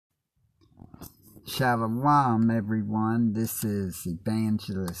Shalom, everyone. This is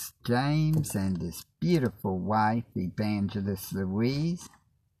Evangelist James and his beautiful wife, Evangelist Louise.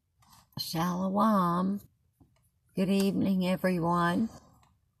 Shalom. Good evening, everyone.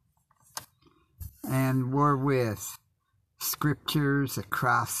 And we're with Scriptures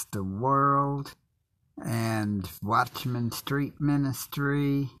Across the World and Watchman Street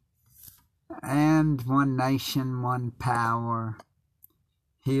Ministry and One Nation, One Power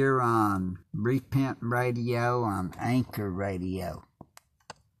here on Repent Radio on Anchor Radio.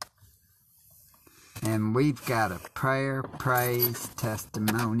 And we've got a prayer, praise,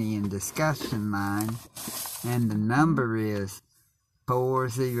 testimony, and discussion line. And the number is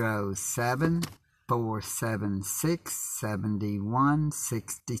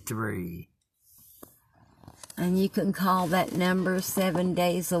 407-476-7163. And you can call that number 7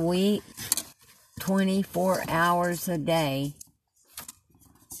 days a week, 24 hours a day.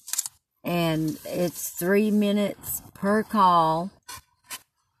 And it's 3 minutes per call.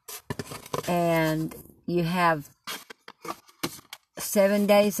 And you have 7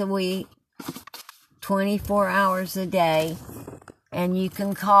 days a week, 24 hours a day. And you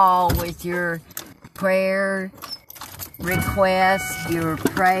can call with your prayer request, your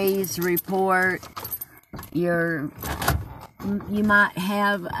praise report, you might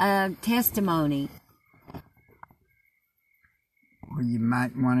have a testimony. Or you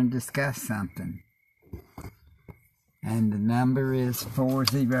might want to discuss something. And the number is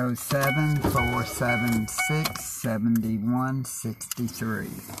 407-476-7163.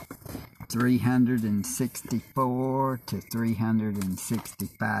 364 to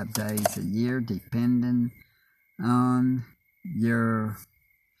 365 days a year, depending on the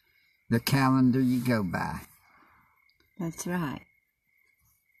calendar you go by. That's right.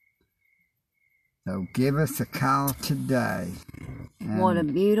 So give us a call today. What a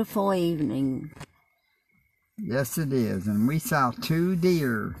beautiful evening. Yes, it is. And we saw 2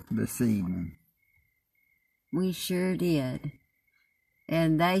 deer this evening. We sure did.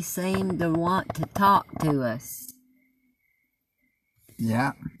 And they seemed to want to talk to us.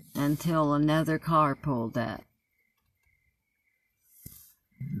 Yeah. Until another car pulled up.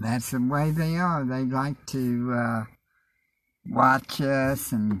 That's the way they are. They like to watch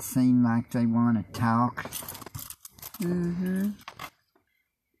us and seem like they want to talk. Mm-hmm.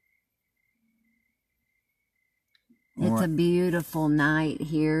 It's a beautiful night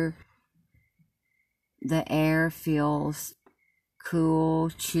here. The air feels cool,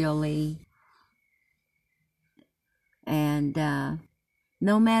 chilly. And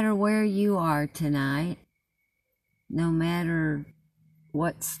no matter where you are tonight, no matter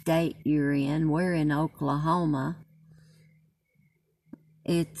what state you're in, we're in Oklahoma.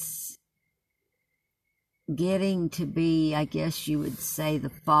 It's getting to be, I guess you would say,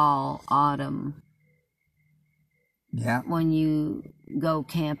 the fall, autumn. Yeah. When you go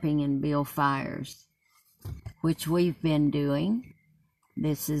camping and build fires, which we've been doing.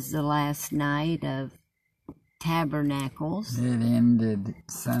 This is the last night of Tabernacles. It ended at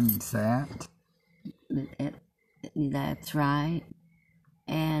sunset. That's right.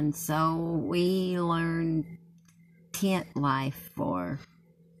 And so we learned tent life for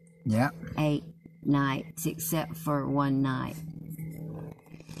 8 nights, except for one night.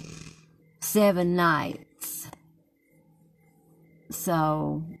 7 nights.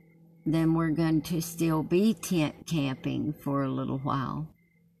 So then we're going to still be tent camping for a little while.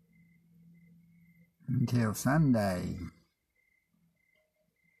 Until Sunday.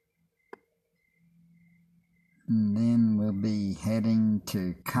 And then we'll be heading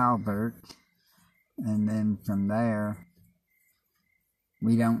to Calvert. And then from there,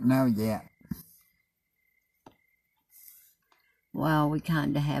 we don't know yet. Well, we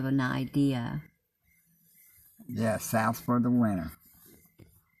kind of have an idea. Yeah, south for the winter.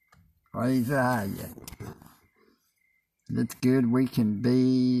 Praise the It's good we can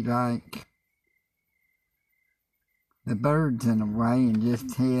be like the birds in a way and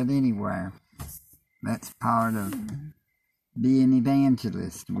just head anywhere. That's part of being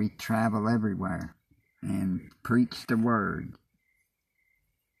evangelist. We travel everywhere and preach the word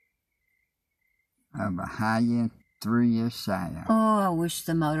of Ahia through Yeshua. Oh, I wish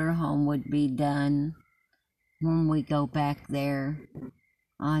the motorhome would be done when we go back there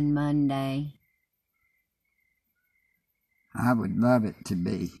on Monday. I would love it to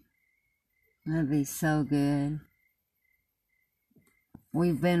be. That'd be so good.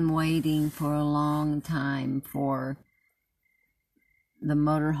 We've been waiting for a long time for the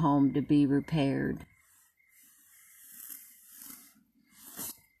motorhome to be repaired.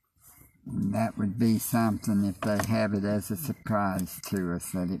 And that would be something if they have it as a surprise to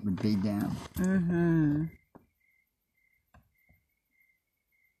us, that it would be done. Mm-hmm.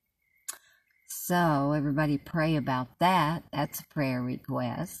 So, everybody pray about that. That's a prayer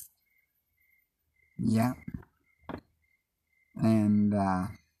request. Yep. And,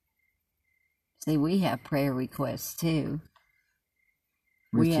 see, we have prayer requests too.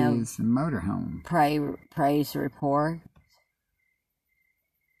 which we have is a motorhome. Praise report.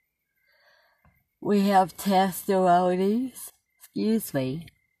 We have testimonies. Excuse me.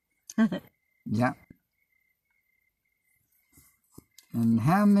 Yep. And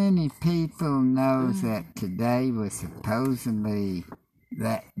how many people knows that today was supposedly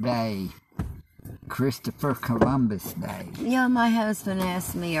that day, Christopher Columbus Day? Yeah, my husband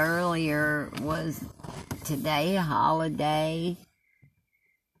asked me earlier, was today a holiday?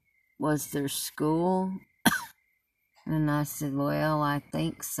 Was there school? And I said, well, I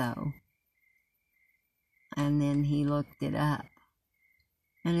think so. And then he looked it up.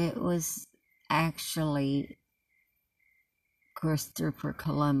 And it was actually Christopher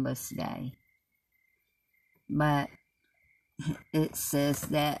Columbus Day. But it says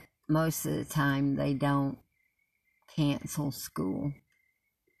that most of the time they don't cancel school.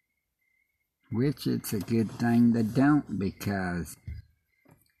 Which it's a good thing they don't, because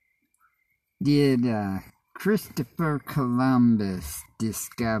did Christopher Columbus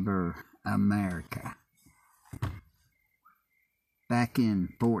discover America back in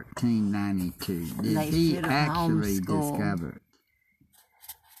 1492? Did They he should have actually homeschooled. discover it?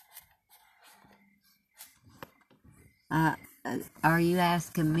 Are you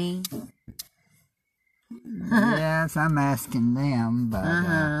asking me? Yes, I'm asking them, but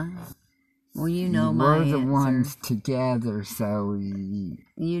Well, you know my we're answer. the ones together, so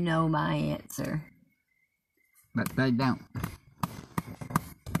You know my answer. but they don't.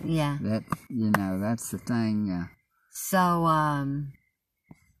 Yeah. That that's the thing. So,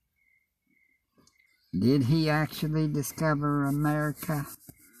 Did he actually discover America?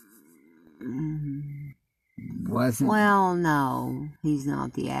 Wasn't. well, no, he's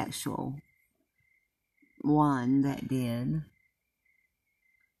not the actual one that did.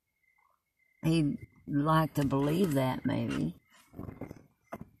 He'd like to believe that, maybe.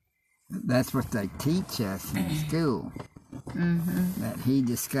 That's what they teach us in school. That he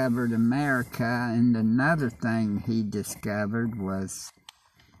discovered America, and another thing he discovered was,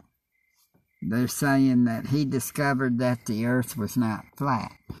 they're saying that he discovered that the earth was not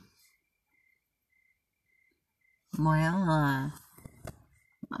flat. Well,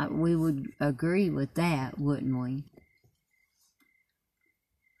 we would agree with that, wouldn't we?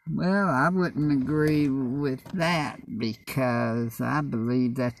 Well, I wouldn't agree with that, because I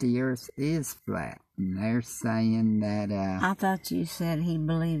believe that the earth is flat. And they're saying that I thought you said he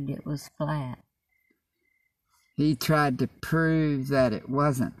believed it was flat. he tried to prove that it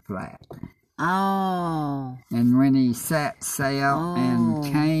wasn't flat. Oh. And when he set sail and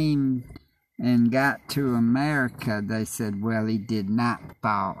came and got to America, they said, well, he did not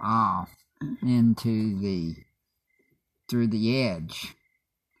fall off through the edge.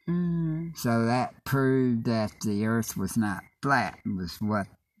 So that proved that the earth was not flat, was what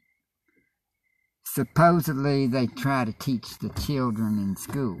supposedly they try to teach the children in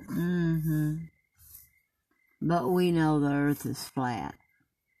school. But we know the earth is flat.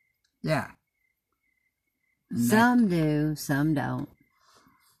 Yeah. And Some do, some don't.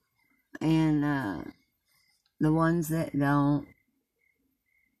 And the ones that don't,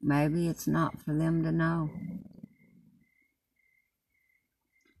 maybe it's not for them to know.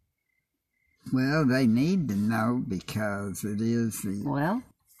 well, they need to know, because it is the Well,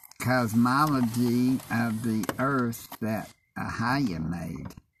 cosmology of the earth that Ahaya made.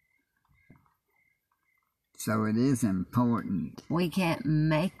 So it is important. we can't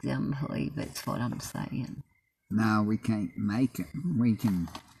make them believe it's what I'm saying. No, we can't make it. We can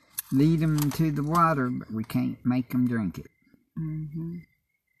lead them to the water, but we can't make them drink it.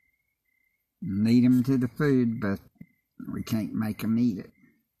 Lead them to the food, but we can't make them eat it.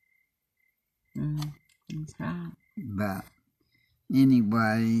 That's right. But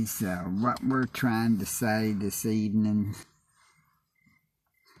anyways, what we're trying to say this evening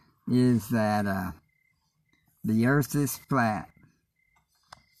is that the earth is flat.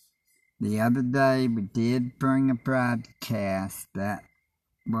 The other day we did bring a broadcast that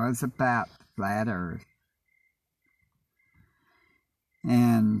was about the flat earth.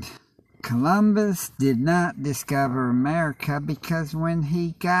 And Columbus did not discover America, because when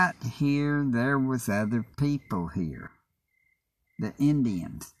he got here, there was other people here. The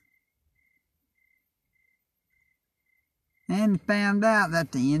Indians. and found out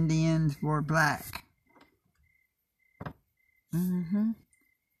that the Indians were black. Mm-hmm.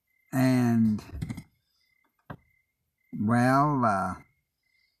 And, well,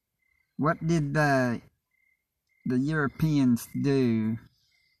 what did the Europeans do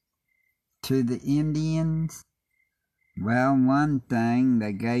to the Indians? Well, one thing,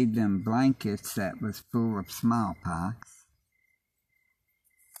 they gave them blankets that was full of smallpox.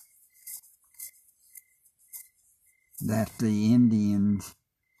 That the Indians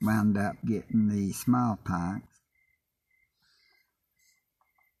wound up getting the smallpox.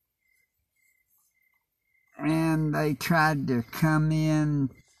 And they tried to come in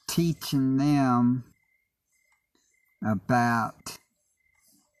teaching them about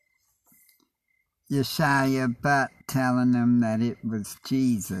Yeshua, but telling them that it was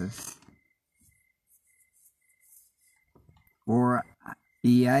Jesus or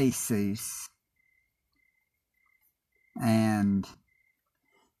Jesus. And,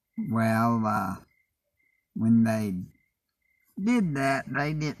 well, when they did that,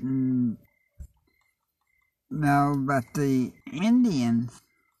 they didn't know, but the Indians,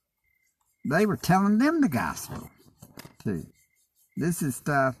 they were telling them the gospel, too. This is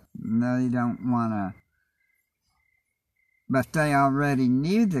stuff they don't want to, but they already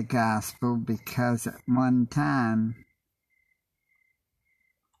knew the gospel because at one time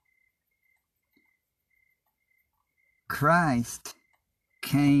Christ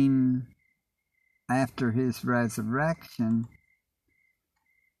came after his resurrection.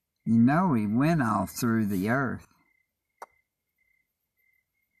 You know, he went all through the earth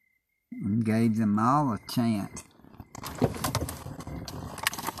and gave them all a chance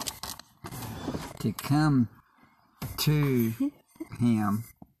to come to him.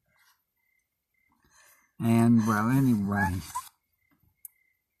 And, well, anyway,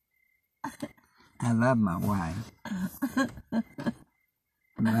 I love my wife.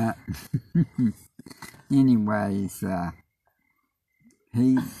 But, anyways,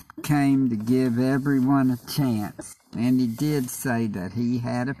 he came to give everyone a chance. And he did say that he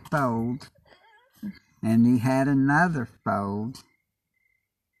had a fold, and he had another fold,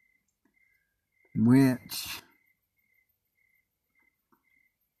 which,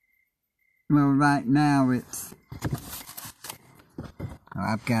 well, right now it's, well,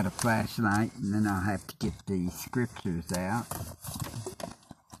 I've got a flashlight, and then I'll have to get the scriptures out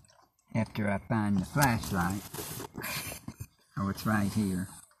after I find the flashlight. Oh, it's right here.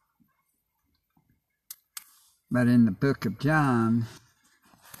 But in the book of John,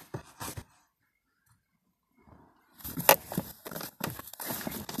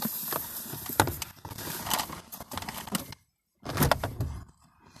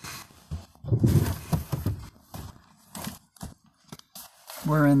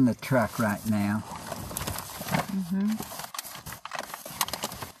 we're in the truck right now. Mm-hmm.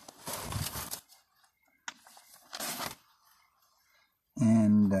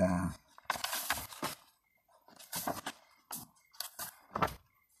 And,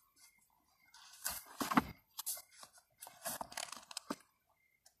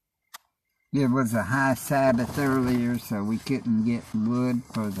 it was a high Sabbath earlier, so we couldn't get wood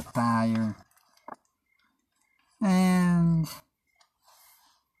for the fire. And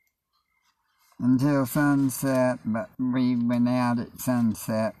until sunset, but we went out at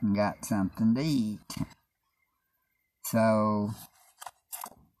sunset and got something to eat. So,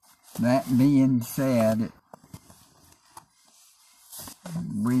 that being said,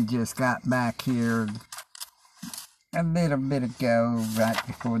 we just got back here a little bit ago, right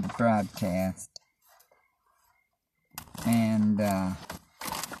before the broadcast. And,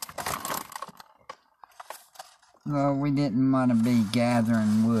 well, we didn't want to be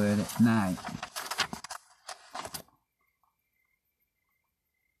gathering wood at night.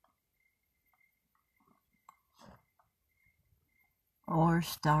 Or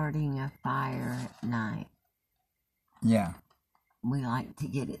starting a fire at night. Yeah. We like to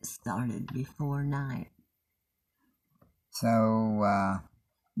get it started before night. So,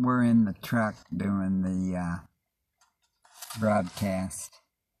 we're in the truck doing the broadcast.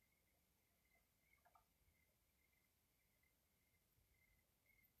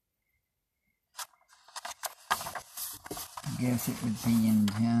 I guess it would be in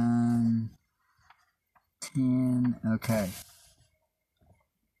John 10. Okay.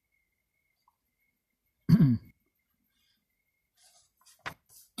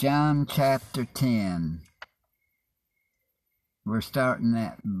 John chapter 10. We're starting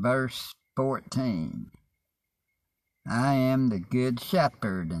at verse 14. I am the good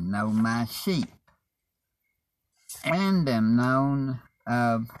shepherd and know my sheep, and am known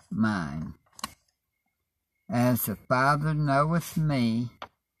of mine. As the Father knoweth me,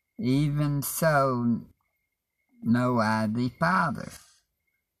 even so know I the Father,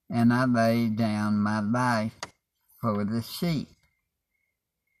 and I lay down my life for the sheep.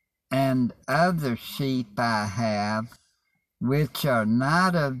 And other sheep I have, which are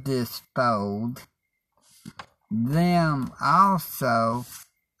not of this fold, them also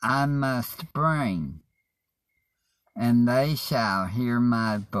I must bring, and they shall hear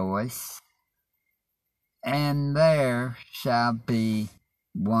my voice, and there shall be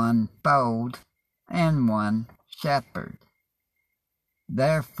one fold and one shepherd.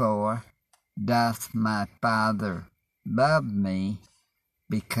 Therefore doth my Father love me,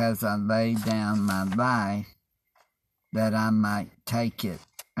 because I lay down my life, that I might take it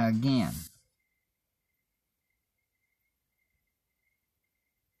again.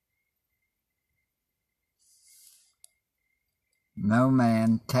 No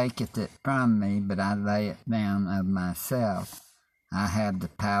man taketh it from me, but I lay it down of myself. I have the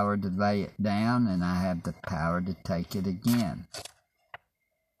power to lay it down, and I have the power to take it again.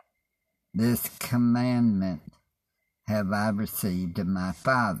 This commandment have I received of my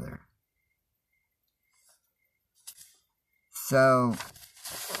Father. So,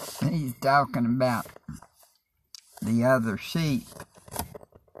 he's talking about the other sheep.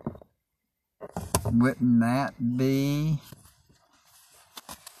 Wouldn't that be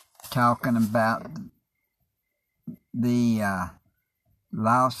talking about the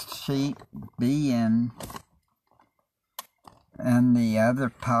lost sheep being in the other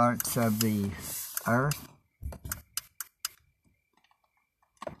parts of the earth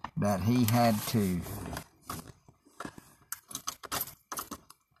that he had to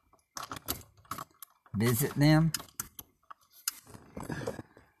visit them?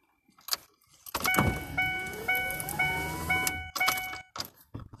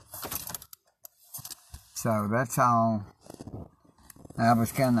 So that's all I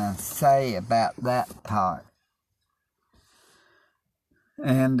was going to say about that part.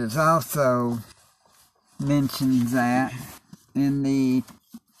 And it also mentions that in the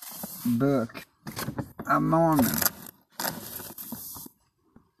Book of Mormon.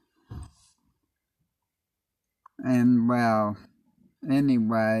 And well,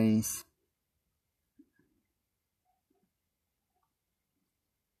 anyways,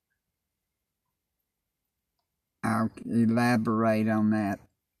 I'll elaborate on that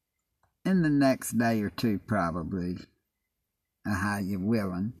in the next day or two, probably. How you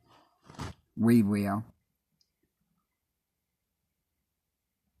willing. We will.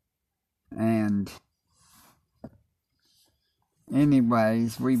 And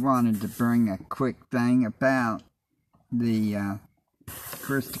anyways, we wanted to bring a quick thing about the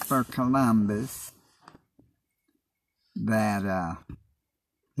Christopher Columbus, that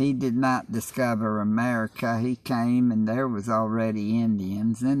he did not discover America. He came and there was already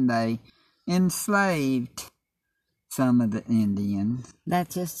Indians, and they enslaved some of the Indians.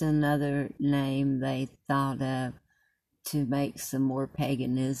 That's just another name they thought of to make some more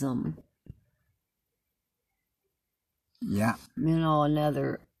paganism. Yeah. You know,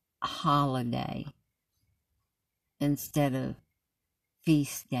 another holiday instead of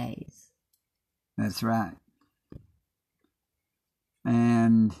feast days. That's right.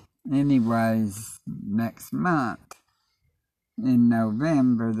 And anyways, next month in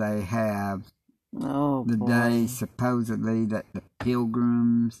November they have the day supposedly that the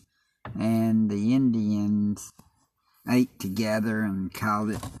Pilgrims and the Indians ate together and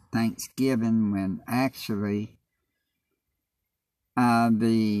called it Thanksgiving, when actually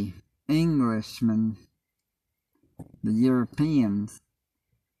the Englishmen, the Europeans,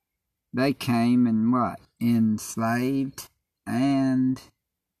 they came and enslaved, and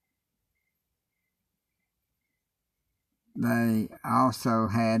they also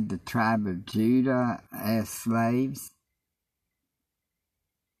had the tribe of Judah as slaves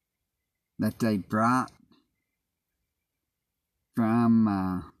that they brought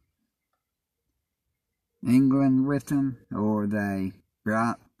from England with them, or they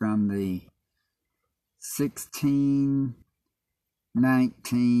brought from the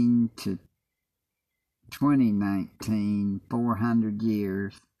 1619 to 2019, 400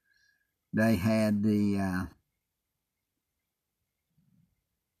 years, they had the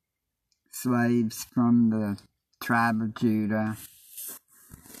slaves from the tribe of Judah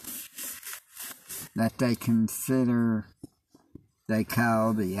that they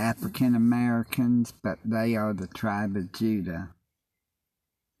call the African Americans, but they are the tribe of Judah,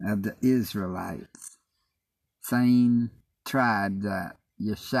 of the Israelites. Same tribe that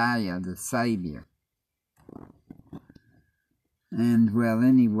Yeshua, the Savior. And well,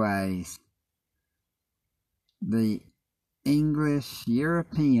 anyways, the English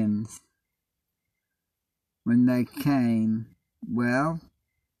Europeans, when they came, well,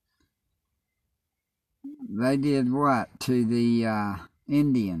 they did what to the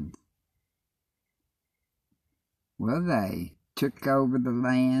Indians? Well, they took over the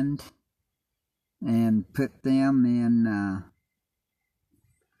land and put them in,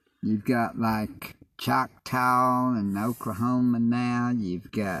 you've got like Choctaw in Oklahoma now,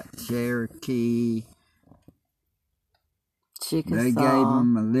 you've got Cherokee. Chickasaw. They gave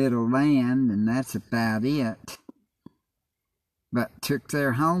them a little land, and that's about it. But took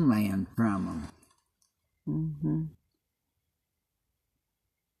their homeland from them.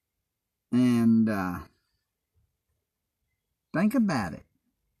 And think about it.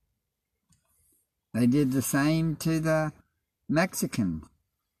 They did the same to the Mexicans.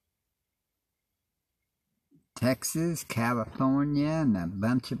 Texas, California, and a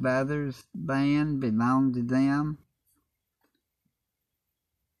bunch of others land belonged to them.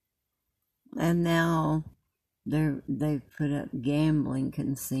 And now they've put up gambling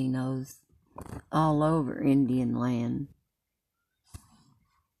casinos all over Indian land.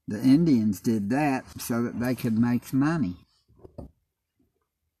 The Indians did that so that they could make money.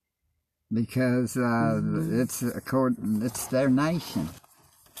 Because it's their nation.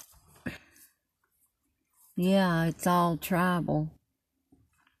 Yeah, it's all tribal.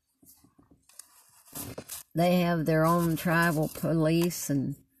 They have their own tribal police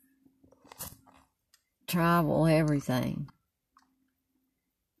and tribal everything.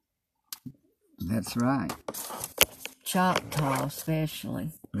 That's right. Choctaw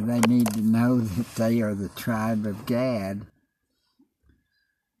especially. They need to know that they are the tribe of Gad.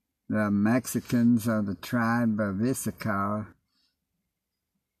 The Mexicans are the tribe of Issachar.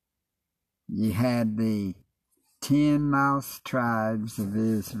 You had the 10 lost tribes of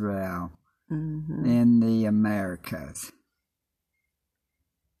Israel in the Americas.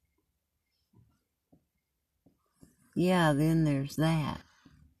 Yeah, then there's that.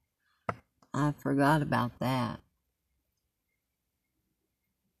 I forgot about that.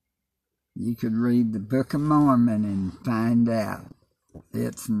 You could read the Book of Mormon and find out.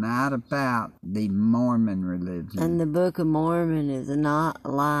 It's not about the Mormon religion. And the Book of Mormon is not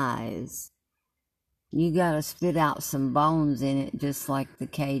lies. You gotta spit out some bones in it, just like the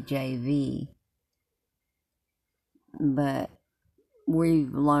KJV. But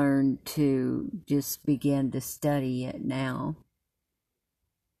we've learned to just begin to study it now.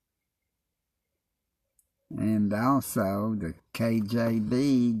 And also, the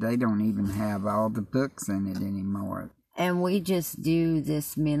KJV, they don't even have all the books in it anymore. And we just do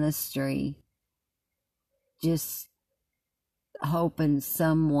this ministry just hoping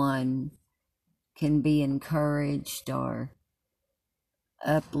someone can be encouraged or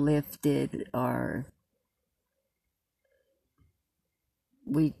uplifted, or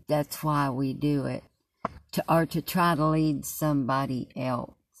that's why we do it, to try to lead somebody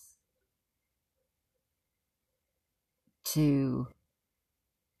else to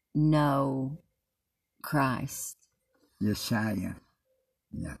know Christ. Yeshua.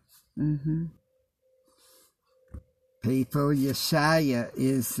 Yeah. People, Yeshua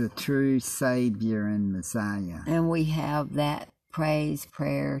is the true Savior and Messiah. And we have that praise,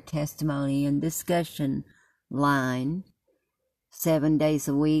 prayer, testimony, and discussion line 7 days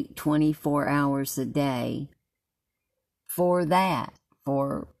a week, 24 hours a day for that,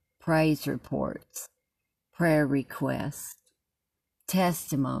 for praise reports, prayer requests,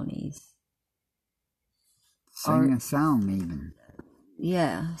 testimonies. Sing a song even.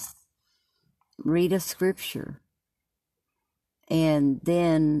 Yes. Read a scripture. And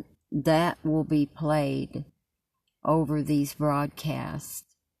then that will be played over these broadcasts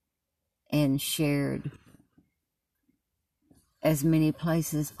and shared as many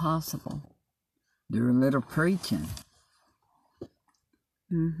places as possible. Do a little preaching.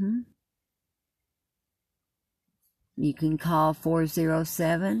 You can call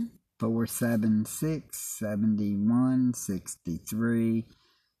 407 476-7163,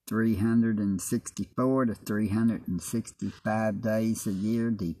 364 to 365 days a year,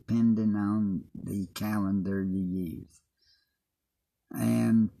 depending on the calendar you use.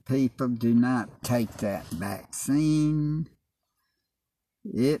 And people, do not take that vaccine.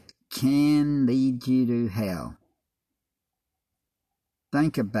 It can lead you to hell.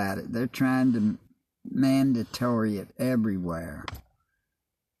 Think about it. They're trying to mandatory it everywhere.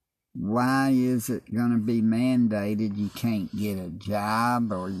 Why is it going to be mandated you can't get a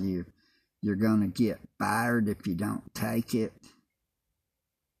job, or you're going to get fired if you don't take it?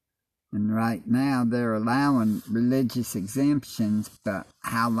 And right now they're allowing religious exemptions, but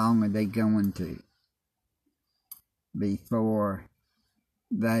how long are they going to? before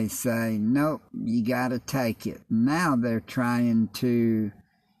they say, nope, you got to take it. Now they're trying to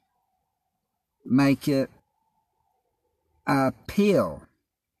make it a pill.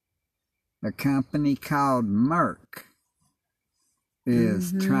 A company called Merck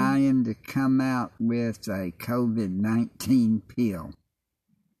is trying to come out with a COVID-19 pill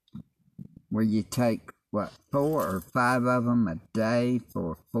where you take, 4 or 5 of them a day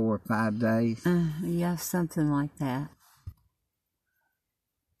for 4 or 5 days? Yeah, something like that.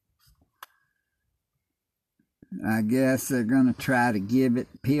 I guess they're going to try to give it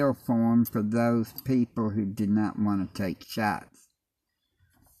pill form for those people who do not want to take shots.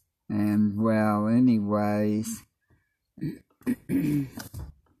 And, well, anyways, do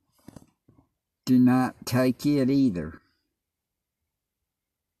not take it either.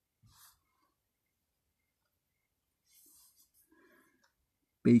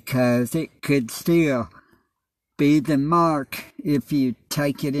 Because it could still be the mark if you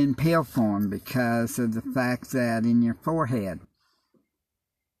take it in pill form because of the fact that in your forehead,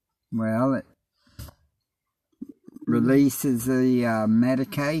 well, it releases the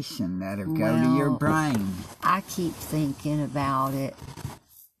medication that'll go to your brain. I keep thinking about it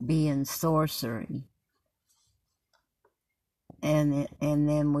being sorcery. And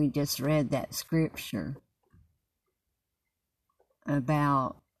then we just read that scripture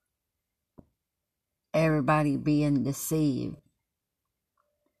about everybody being deceived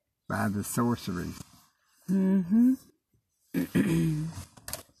by the sorcery. In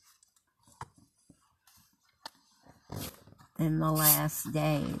the last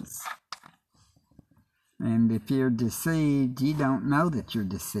days. And if you're deceived, you don't know that you're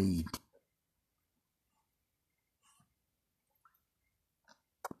deceived.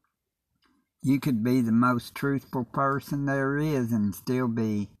 You could be the most truthful person there is and still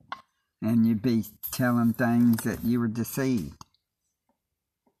be, and you'd be telling things that you were deceived.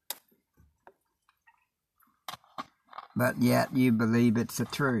 But yet you believe it's the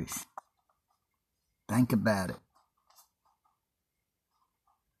truth. Think about it.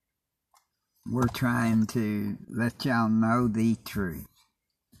 We're trying to let y'all know the truth.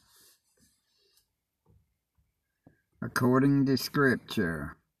 According to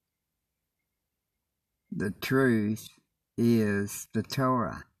Scripture, the truth is the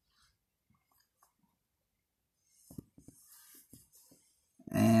Torah.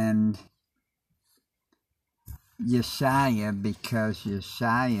 And Yeshaya, because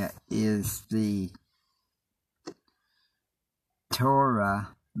Yeshaya is the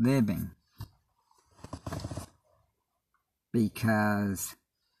Torah living. Because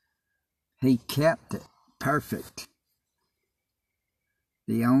he kept it perfect.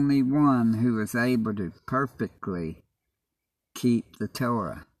 The only one who was able to perfectly keep the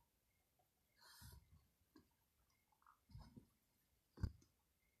Torah.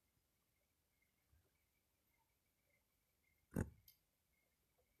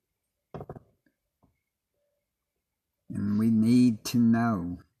 And we need to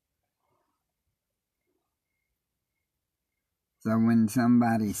know. So when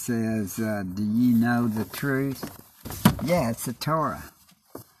somebody says, do you know the truth? Yeah, it's the Torah.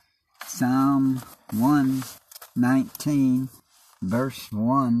 Psalm 119, verse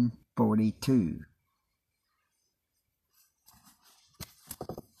 142.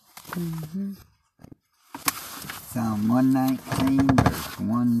 Psalm 119, verse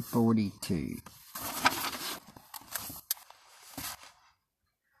 142.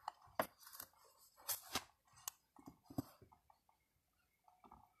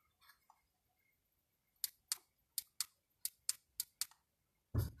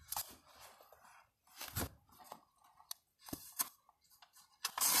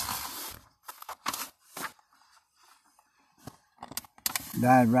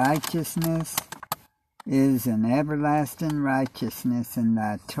 Thy righteousness is an everlasting righteousness, and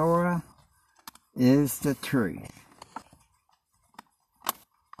thy Torah is the truth.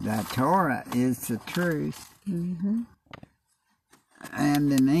 Thy Torah is the truth. And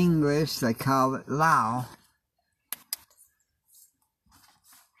in English, they call it law.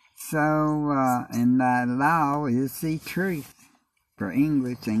 So, and thy law is the truth. For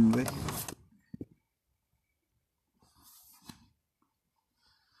English.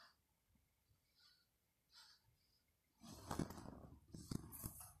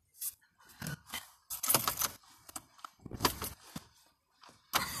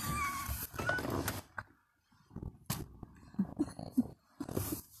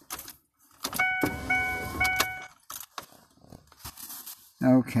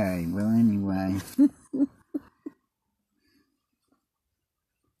 Okay, well, anyway.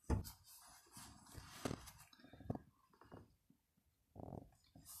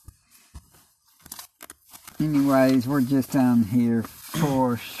 Anyways, we're just on here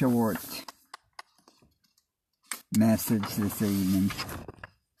for a short message this evening.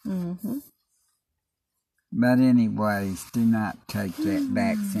 But anyways, do not take that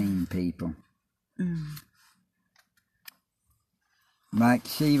vaccine, people. Like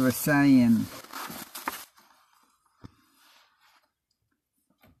she was saying,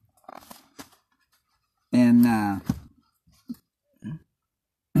 in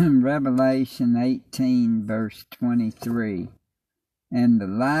Revelation 18, verse 23, and the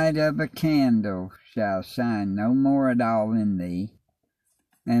light of a candle shall shine no more at all in thee,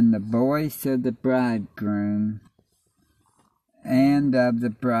 and the voice of the bridegroom and of the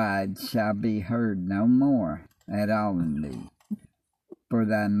bride shall be heard no more at all in thee. For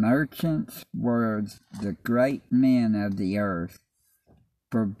thy merchants were the great men of the earth,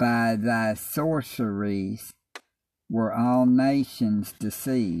 for by thy sorceries were all nations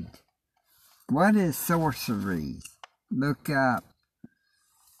deceived. What is sorceries? Look up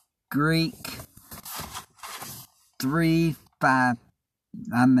Greek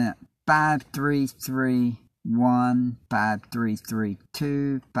 5331,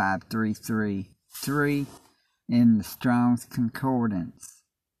 5332, 5333 in the Strong's Concordance.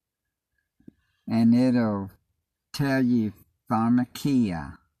 And it'll tell you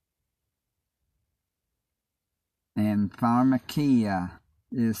pharmakia. And pharmakia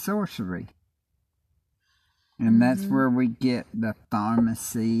is sorcery. And that's where we get the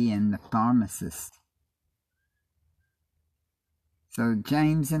pharmacy and the pharmacist. So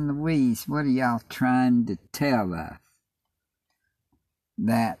James and Louise, what are y'all trying to tell us?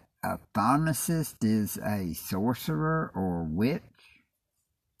 That a pharmacist is a sorcerer or witch?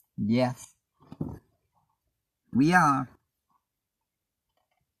 Yes, we are.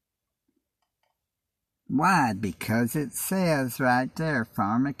 Why? Because it says right there,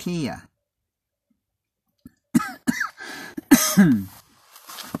 pharmakia.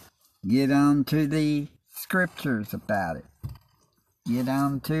 Get on to the scriptures about it. Get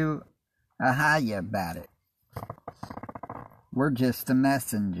on to Ahaya about it. We're just the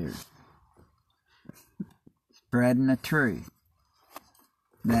messengers. Spreading the truth.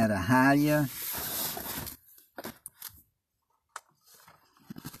 That Ahaya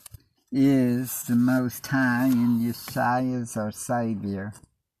is the Most High and Yeshua is our Savior.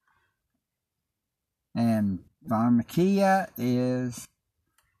 And pharmakia is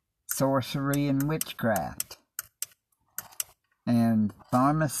sorcery and witchcraft. And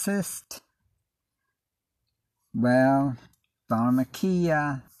pharmacist, well,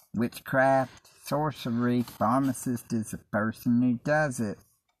 pharmakia, witchcraft, sorcery, pharmacist is a person who does it.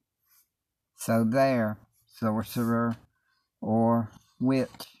 So there, sorcerer or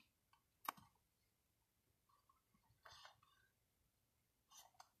witch.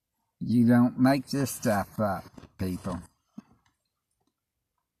 You don't make this stuff up, people.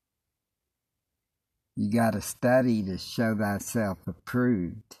 You got to study to show thyself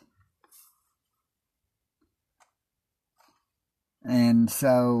approved. And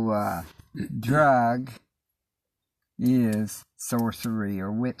so, drug is sorcery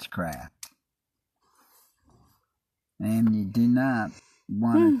or witchcraft. And you do not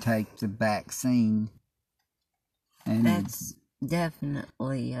want to take the vaccine. And that's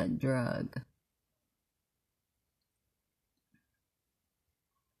definitely a drug.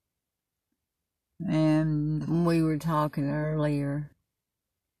 And we were talking earlier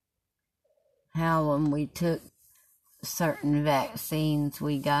how when we took certain vaccines,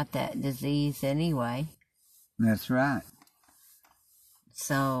 we got that disease anyway. That's right.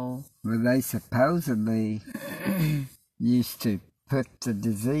 So, well, they supposedly used to put the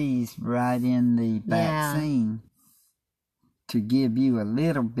disease right in the vaccine to give you a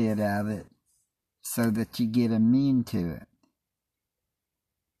little bit of it so that you get immune to it.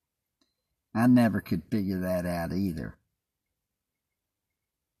 I never could figure that out either.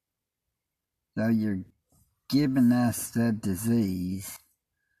 So you're giving us the disease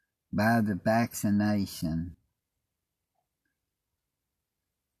by the vaccination.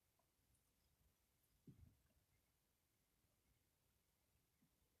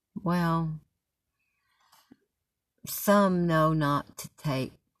 Well, some know not to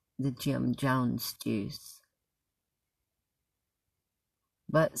take the Jim Jones juice.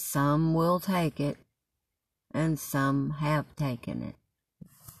 But some will take it, and some have taken it.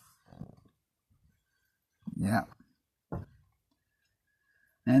 Yeah.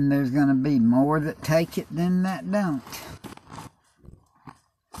 And there's going to be more that take it than that don't.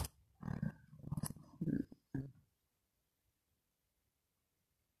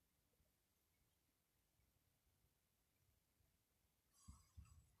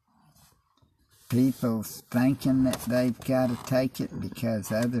 people's thinking that they've got to take it because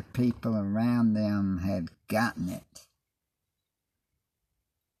other people around them had gotten it.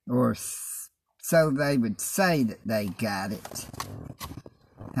 Or so they would say that they got it.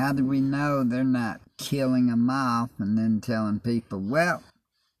 How do we know they're not killing them off and then telling people, well,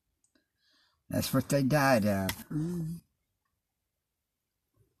 that's what they died of?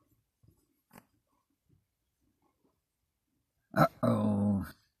 Uh-oh.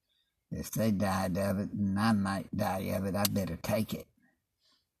 If they died of it and I might die of it, I better take it.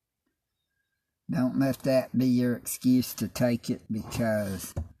 Don't let that be your excuse to take it,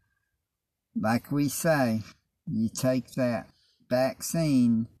 because, like we say, you take that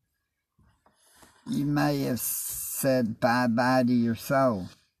vaccine, you may have said bye-bye to your soul.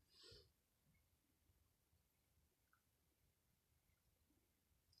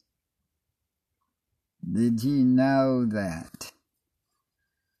 Did you know that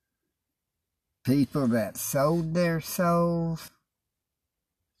people that sold their souls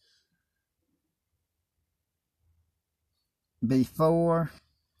before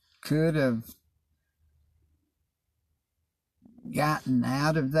could have gotten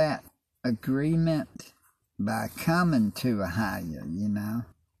out of that agreement by coming to Ahia,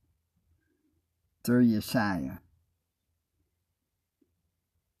 through Yeshua?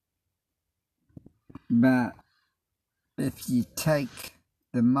 But if you take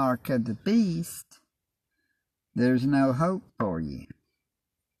the mark of the beast, there's no hope for you.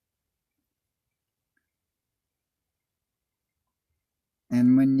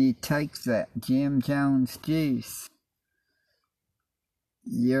 And when you take that Jim Jones juice,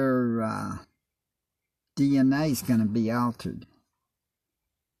 your DNA is going to be altered.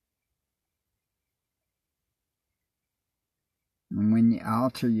 And when you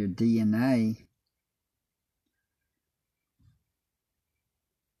alter your DNA,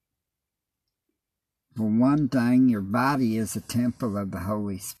 for one thing, your body is a temple of the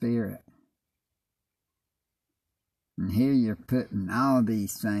Holy Spirit. And here you're putting all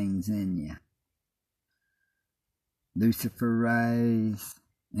these things in you. Luciferase,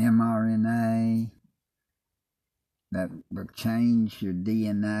 mRNA, that will change your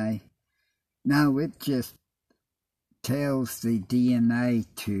DNA. No, it just tells the DNA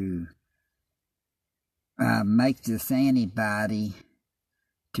to make this antibody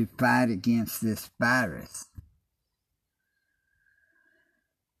to fight against this virus.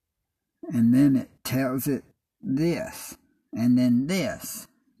 And then it tells it this, and then this.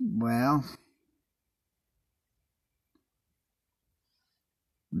 Well,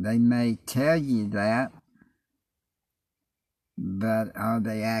 they may tell you that, but are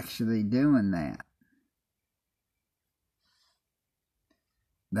they actually doing that?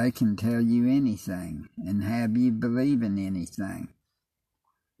 They can tell you anything and have you believe in anything.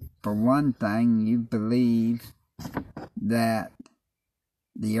 For one thing, you believe that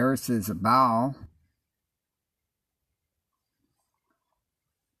the earth is a ball.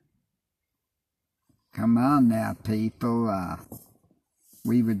 Come on now, people.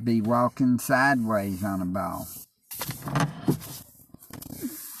 We would be walking sideways on a ball.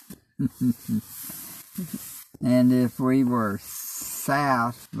 And if we were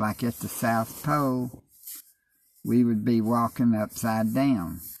south, like at the South Pole, we would be walking upside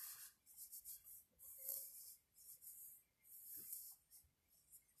down.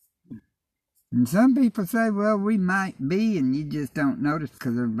 And some people say, well, we might be, and you just don't notice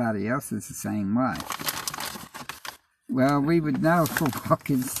because everybody else is the same way. Well, we would know if we're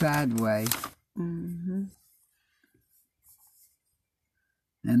walking sideways. Mm-hmm.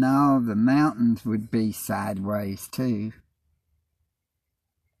 And all the mountains would be sideways, too.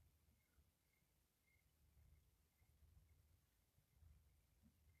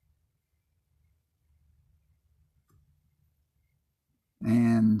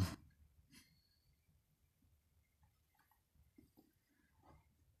 And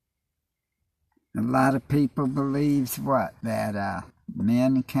a lot of people believes what? That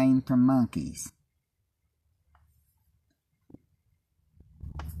men came from monkeys.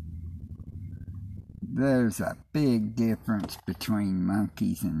 There's a big difference between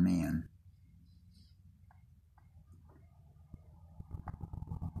monkeys and men.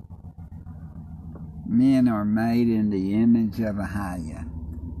 Men are made in the image of Ahia.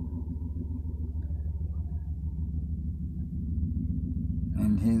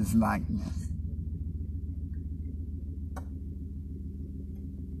 In his likeness.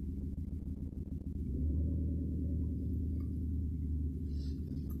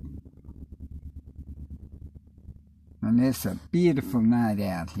 And it's a beautiful night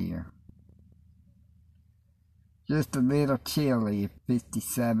out here. just a little chilly,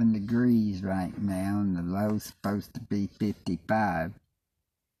 57 degrees right now, and the low's supposed to be 55.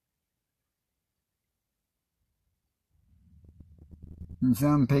 And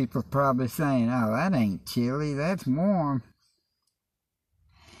some people probably saying, oh, that ain't chilly, that's warm.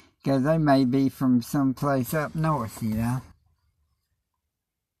 Because they may be from someplace up north, you know.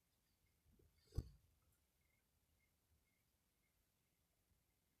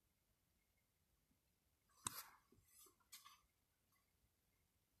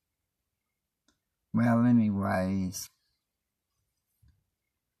 Well, anyways,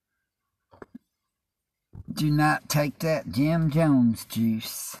 do not take that Jim Jones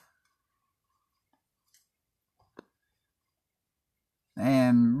juice.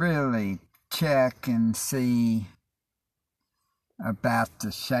 And really check and see about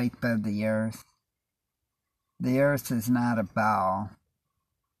the shape of the earth. The earth is not a ball.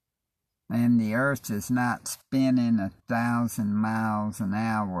 And the earth is not spinning 1,000 miles an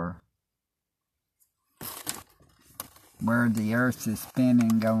hour, where the earth is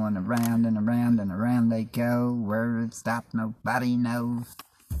spinning, going around and around and around they go. Where it stops, nobody knows.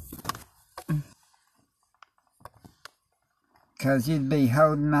 Because you'd be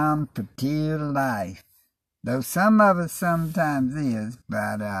holding on for dear life. Though some of us sometimes is,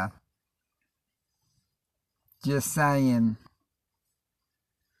 but just saying,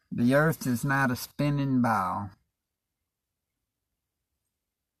 the earth is not a spinning ball.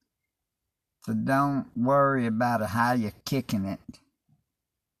 So don't worry about how you're kicking it.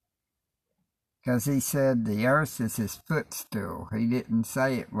 Because he said the earth is his footstool. He didn't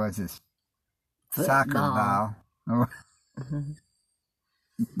say it was his soccer ball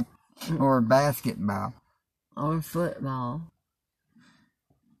or basketball. Or football.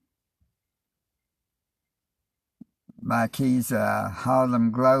 Like he's a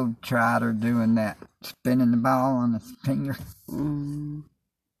Harlem Globetrotter doing that, spinning the ball on his finger. Mm.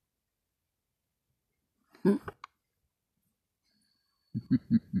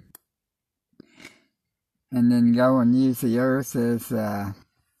 And then go and use the earth as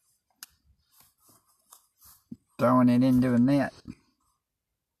throwing it into a net.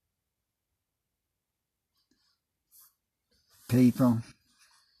 People,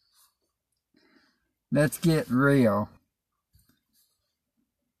 let's get real.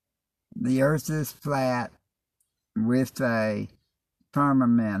 The earth is flat with a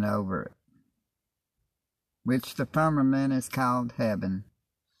firmament over it, which the firmament is called heaven.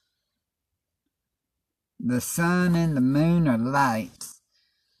 The sun and the moon are lights.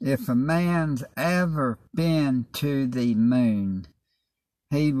 If a man's ever been to the moon,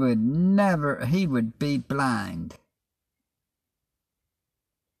 he would be blind.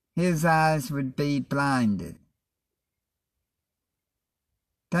 His eyes would be blinded.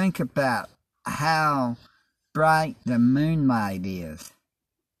 Think about how bright the moonlight is.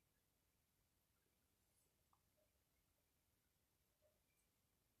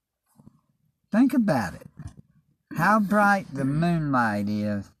 Think about it. How bright the moonlight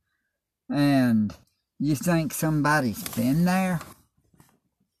is. And you think somebody's been there?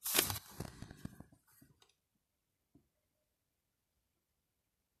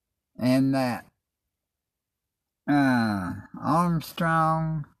 And that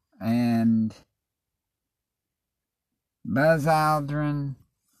Armstrong and Buzz Aldrin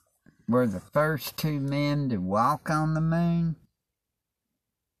were the first two men to walk on the moon.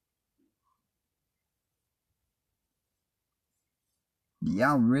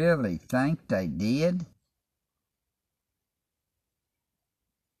 Y'all really think they did?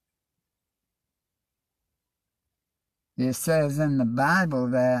 It says in the Bible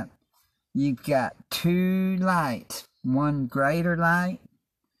that you've got two lights, one greater light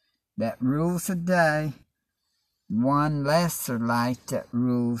that rules the day, one lesser light that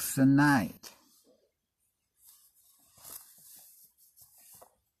rules the night.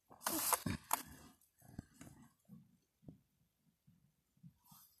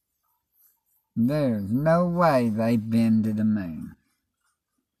 There's no way they've been to the moon.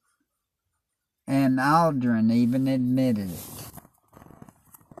 And Aldrin even admitted it.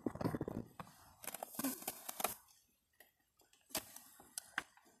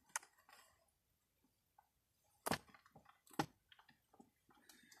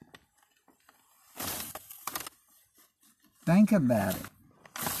 Think about it.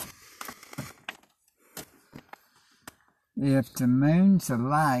 If the moon's a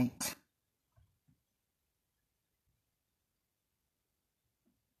light,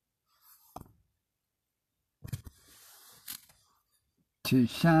 to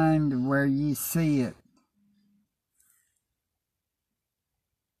shine to where you see it,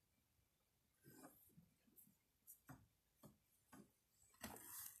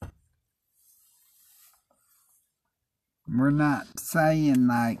 We're not saying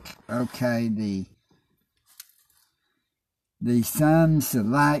like, okay, the sun's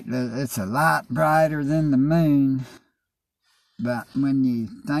it's a lot brighter than the moon, but when you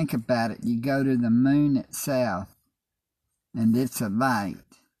think about it, you go to the moon itself, and it's a light.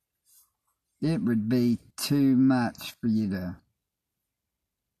 It would be too much for you to.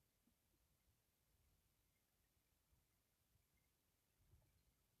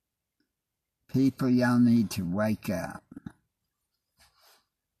 People, y'all need to wake up.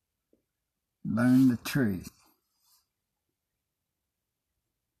 Learn the truth.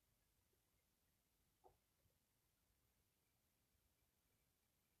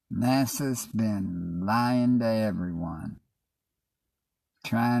 NASA's been lying to everyone,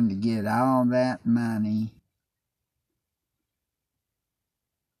 trying to get all that money.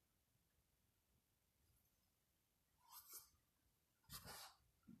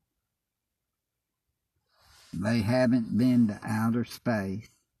 They haven't been to outer space.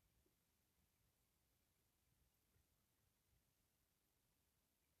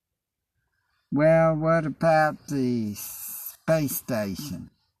 Well, what about the space station?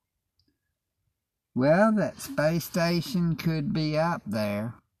 Well, that space station could be up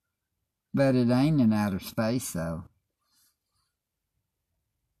there, but it ain't in outer space, though.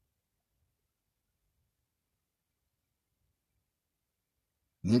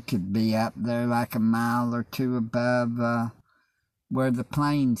 It could be up there like a mile or two above where the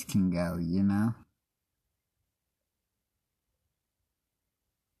planes can go, you know.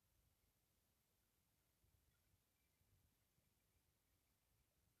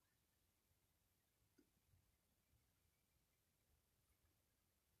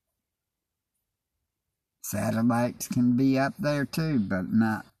 Satellites can be up there too, but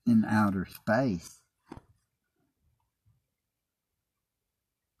not in outer space.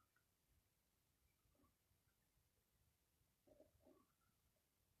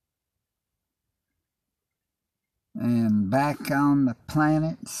 And back on the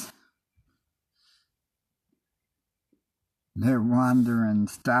planets, they're wandering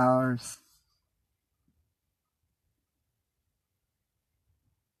stars.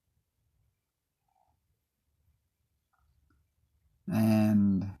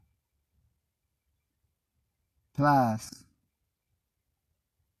 And plus,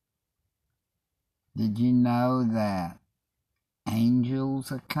 did you know that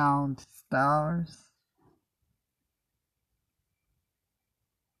angels are called stars?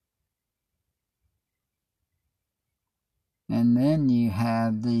 And then you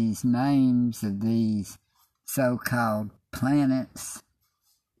have these names of these so-called planets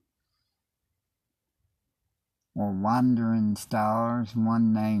or wandering stars.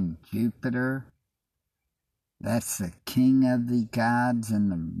 One named Jupiter. That's the king of the gods in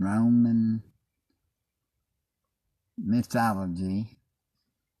the Roman mythology.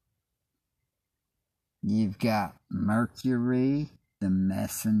 You've got Mercury, the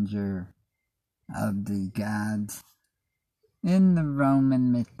messenger of the gods in the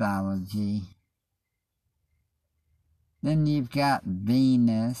Roman mythology. Then you've got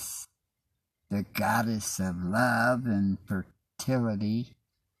Venus, the goddess of love and fertility,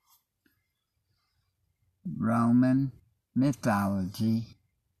 Roman mythology.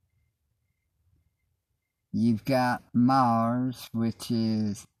 You've got Mars, which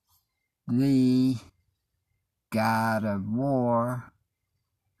is the god of war,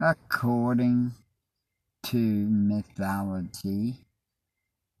 according to mythology.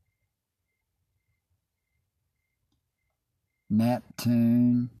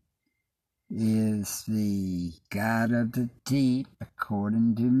 Neptune is the god of the deep,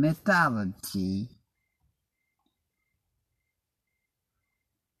 according to mythology.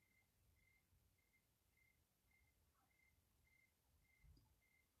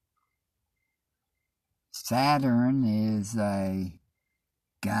 Saturn is a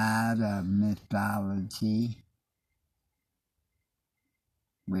god of mythology,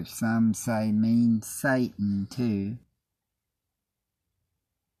 which some say means Satan too.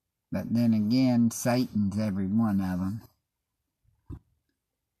 But then again, Satan's every one of them.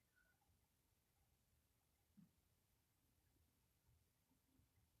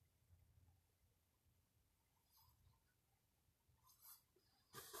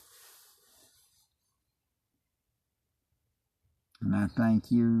 And I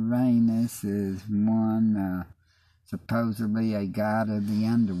think Uranus is one, supposedly a god of the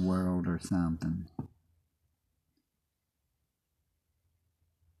underworld or something.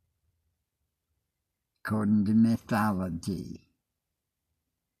 According to mythology.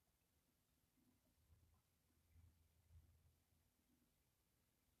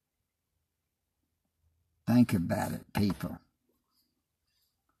 Think about it, people.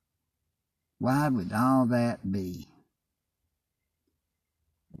 Why would all that be?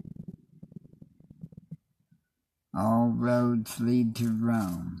 All roads lead to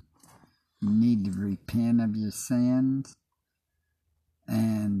Rome. You need to repent of your sins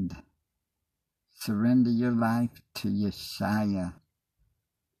and surrender your life to Yeshua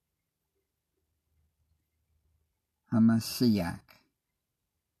HaMashiach.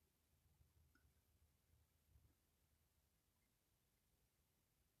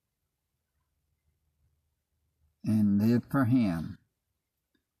 And live for Him.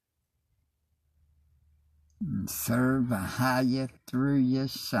 And serve Ahaya through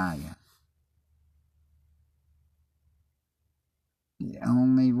Yeshua. The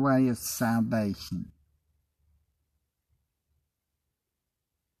only way of salvation.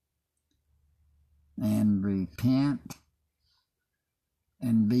 And repent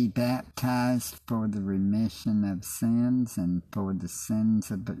and be baptized for the remission of sins and for the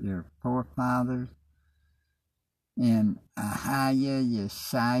sins of your forefathers in Ahaya,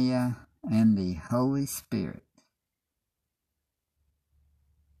 Yeshua, and the Holy Spirit.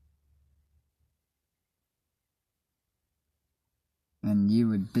 And you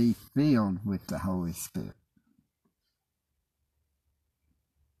would be filled with the Holy Spirit.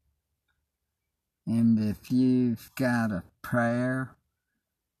 And if you've got a prayer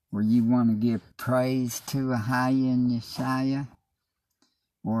where you want to give praise to Ahaya and Yeshua,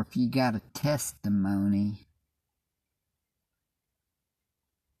 or if you got a testimony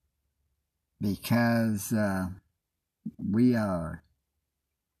because we are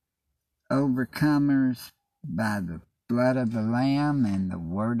overcomers by the blood of the Lamb and the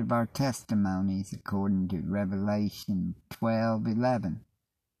word of our testimonies, according to Revelation 12:11.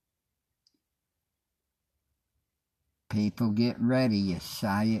 People, get ready.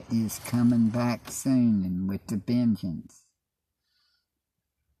 Yeshua is coming back soon and with a vengeance.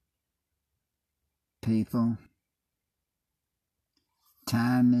 People,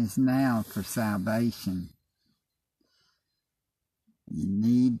 time is now for salvation. You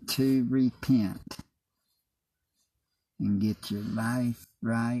need to repent and get your life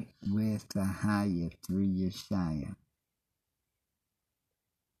right with Ahaya through Yeshua.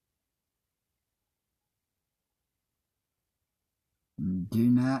 Do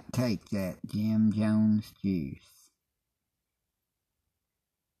not take that Jim Jones juice.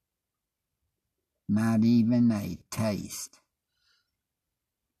 Not even a taste.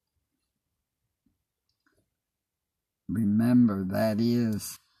 Remember, that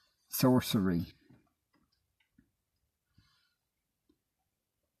is sorcery.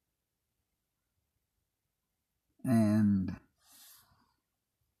 And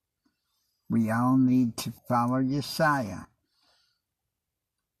we all need to follow Yeshua.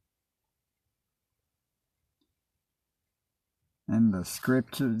 And the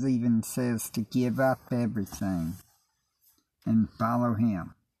scriptures even says to give up everything and follow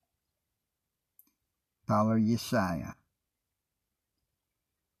Him. Follow Yeshua.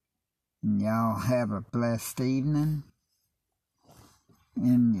 And y'all have a blessed evening.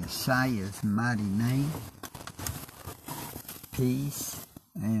 In Yeshua's mighty name. Peace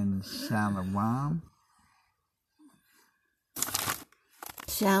and shalom.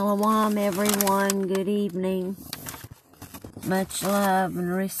 Shalom, everyone. Good evening. Much love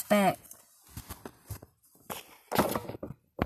and respect.